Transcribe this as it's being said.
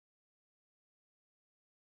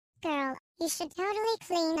Girl, you should totally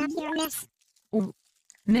clean up your mess. Ooh.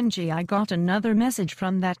 Minji, I got another message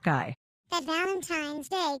from that guy. That Valentine's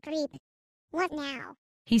Day creep. What now?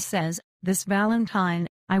 He says, "This Valentine,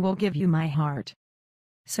 I will give you my heart."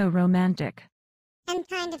 So romantic. And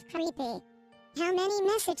kind of creepy. How many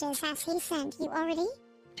messages has he sent you already?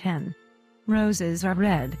 10. Roses are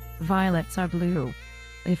red, violets are blue.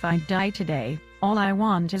 If I die today, all I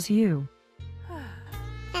want is you.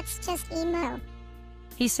 That's just emo.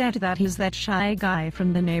 He said that he's that shy guy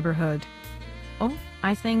from the neighborhood. Oh,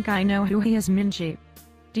 I think I know who he is, Minji.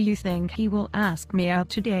 Do you think he will ask me out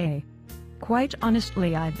today? Quite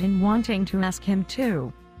honestly, I've been wanting to ask him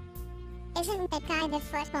too. Isn't that guy the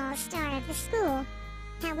football star of the school?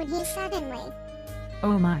 How would he suddenly?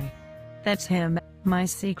 Oh my. That's him, my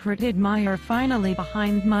secret admirer, finally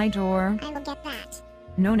behind my door. I will get that.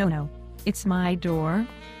 No. It's my door.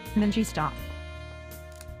 Minji, stop.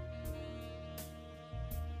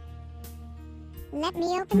 Let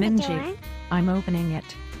me open the Minji, door. I'm opening it.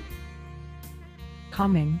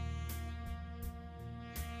 Coming.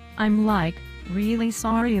 I'm like, really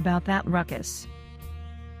sorry about that ruckus.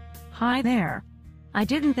 Hi there. I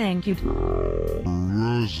didn't think you'd...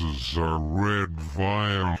 Roses are red,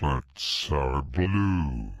 violets are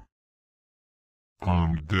blue.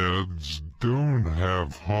 Undeads don't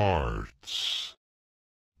have hearts,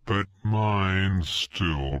 but mine's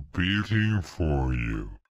still beating for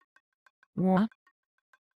you. What?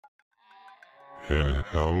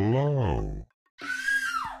 Hello.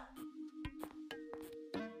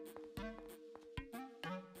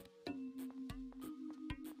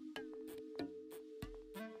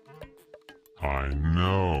 I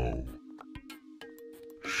know.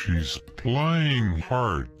 She's playing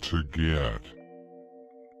hard to get.